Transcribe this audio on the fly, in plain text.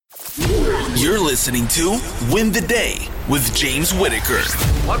You're listening to Win the Day with James Whitaker.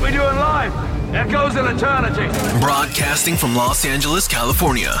 What we do in life echoes in eternity. Broadcasting from Los Angeles,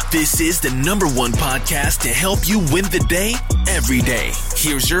 California. This is the #1 podcast to help you win the day every day.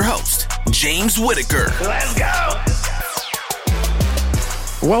 Here's your host, James Whitaker. Let's go!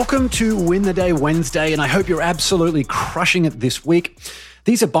 Welcome to Win the Day Wednesday, and I hope you're absolutely crushing it this week.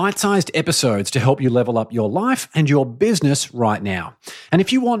 These are bite-sized episodes to help you level up your life and your business right now. And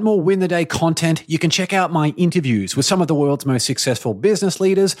if you want more Win the Day content, you can check out my interviews with some of the world's most successful business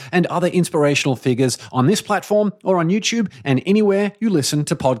leaders and other inspirational figures on this platform or on YouTube and anywhere you listen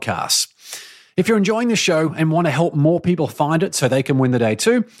to podcasts. If you're enjoying the show and want to help more people find it so they can win the day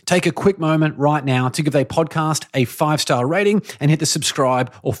too, take a quick moment right now to give the podcast a 5-star rating and hit the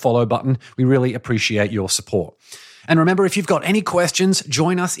subscribe or follow button. We really appreciate your support. And remember, if you've got any questions,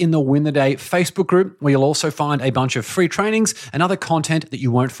 join us in the Win the Day Facebook group, where you'll also find a bunch of free trainings and other content that you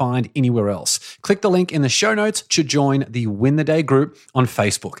won't find anywhere else. Click the link in the show notes to join the Win the Day group on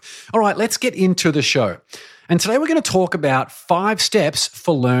Facebook. All right, let's get into the show. And today we're going to talk about 5 steps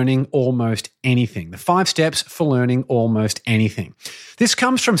for learning almost anything. The 5 steps for learning almost anything. This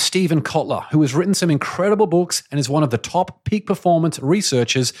comes from Steven Kotler, who has written some incredible books and is one of the top peak performance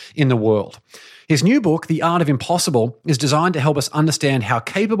researchers in the world. His new book, The Art of Impossible, is designed to help us understand how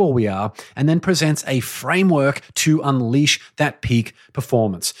capable we are and then presents a framework to unleash that peak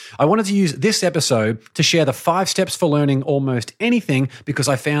performance. I wanted to use this episode to share the 5 steps for learning almost anything because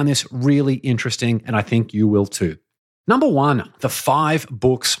I found this really interesting and I think you will too. Number 1, the 5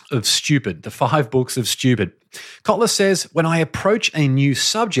 books of stupid. The 5 books of stupid. Kotler says, when I approach a new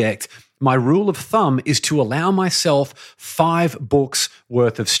subject, my rule of thumb is to allow myself 5 books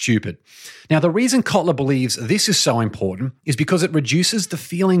worth of stupid. Now, the reason Kotler believes this is so important is because it reduces the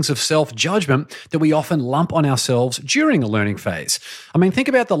feelings of self-judgment that we often lump on ourselves during a learning phase. I mean, think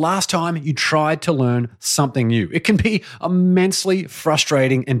about the last time you tried to learn something new. It can be immensely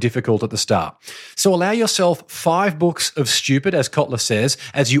frustrating and difficult at the start. So allow yourself 5 books of stupid, as Kotler says,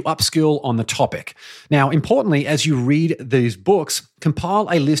 as you upskill on the topic. Now, importantly, as you read these books, compile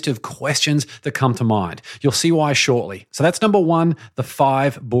a list of questions that come to mind. You'll see why shortly. So that's number 1, the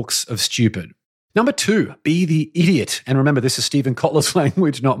 5 books of stupid. Number 2, be the idiot. And remember, this is Steven Kotler's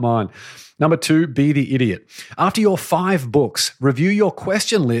language, not mine. Number 2, be the idiot. After your 5 books, review your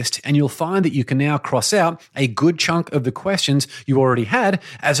question list and you'll find that you can now cross out a good chunk of the questions you already had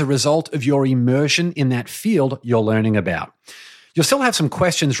as a result of your immersion in that field you're learning about. You'll still have some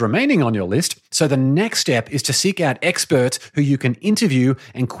questions remaining on your list, so the next step is to seek out experts who you can interview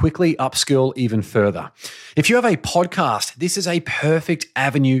and quickly upskill even further. If you have a podcast, this is a perfect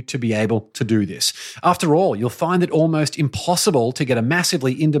avenue to be able to do this. After all, you'll find it almost impossible to get a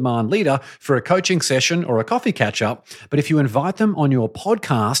massively in-demand leader for a coaching session or a coffee catch-up, but if you invite them on your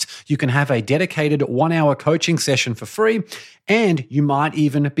podcast, you can have a dedicated 1-hour coaching session for free, and you might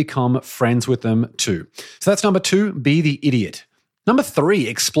even become friends with them too. So that's number 2, be the idiot. Number 3,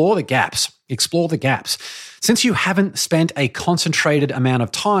 explore the gaps. Explore the gaps. Since you haven't spent a concentrated amount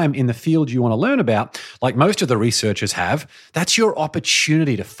of time in the field you want to learn about, like most of the researchers have, that's your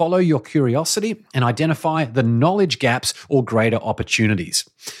opportunity to follow your curiosity and identify the knowledge gaps or greater opportunities.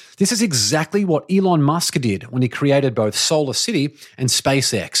 This is exactly what Elon Musk did when he created both SolarCity and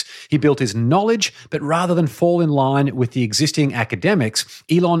SpaceX. He built his knowledge, but rather than fall in line with the existing academics,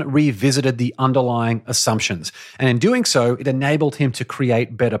 Elon revisited the underlying assumptions. And in doing so, it enabled him to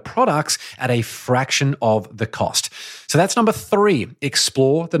create better products at a fraction of the cost. So that's number 3,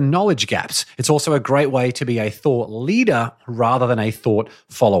 explore the knowledge gaps. It's also a great way to be a thought leader rather than a thought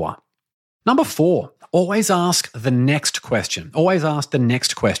follower. Number 4, always ask the next question. Always ask the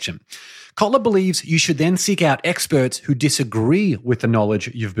next question. Kotler believes you should then seek out experts who disagree with the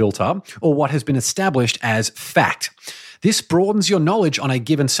knowledge you've built up or what has been established as fact. This broadens your knowledge on a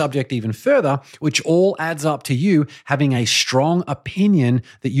given subject even further, which all adds up to you having a strong opinion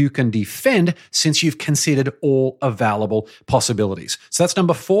that you can defend since you've considered all available possibilities. So that's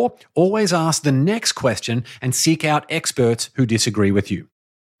number 4, always ask the next question and seek out experts who disagree with you.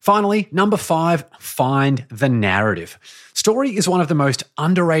 Finally, number 5, find the narrative. Story is one of the most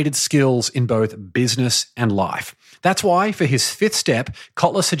underrated skills in both business and life. That's why, for his 5th step,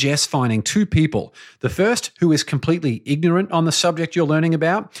 Kotler suggests finding 2 people. The first, who is completely ignorant on the subject you're learning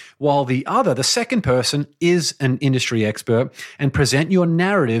about, while the other, the second person, is an industry expert, and present your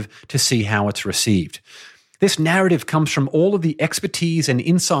narrative to see how it's received. This narrative comes from all of the expertise and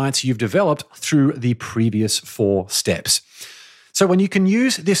insights you've developed through the previous 4 steps. So when you can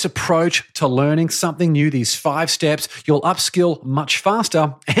use this approach to learning something new, these 5 steps, you'll upskill much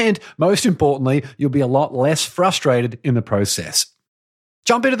faster and, most importantly, you'll be a lot less frustrated in the process.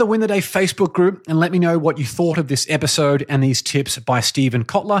 Jump into the Win the Day Facebook group and let me know what you thought of this episode and these tips by Stephen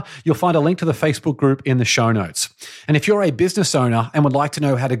Kotler. You'll find a link to the Facebook group in the show notes. And if you're a business owner and would like to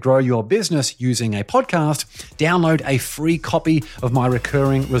know how to grow your business using a podcast, download a free copy of my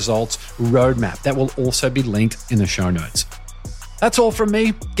Recurring Results Roadmap. That will also be linked in the show notes. That's all from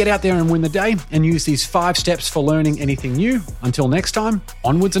me. Get out there and win the day and use these 5 steps for learning anything new. Until next time,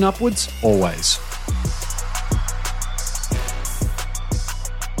 onwards and upwards, always.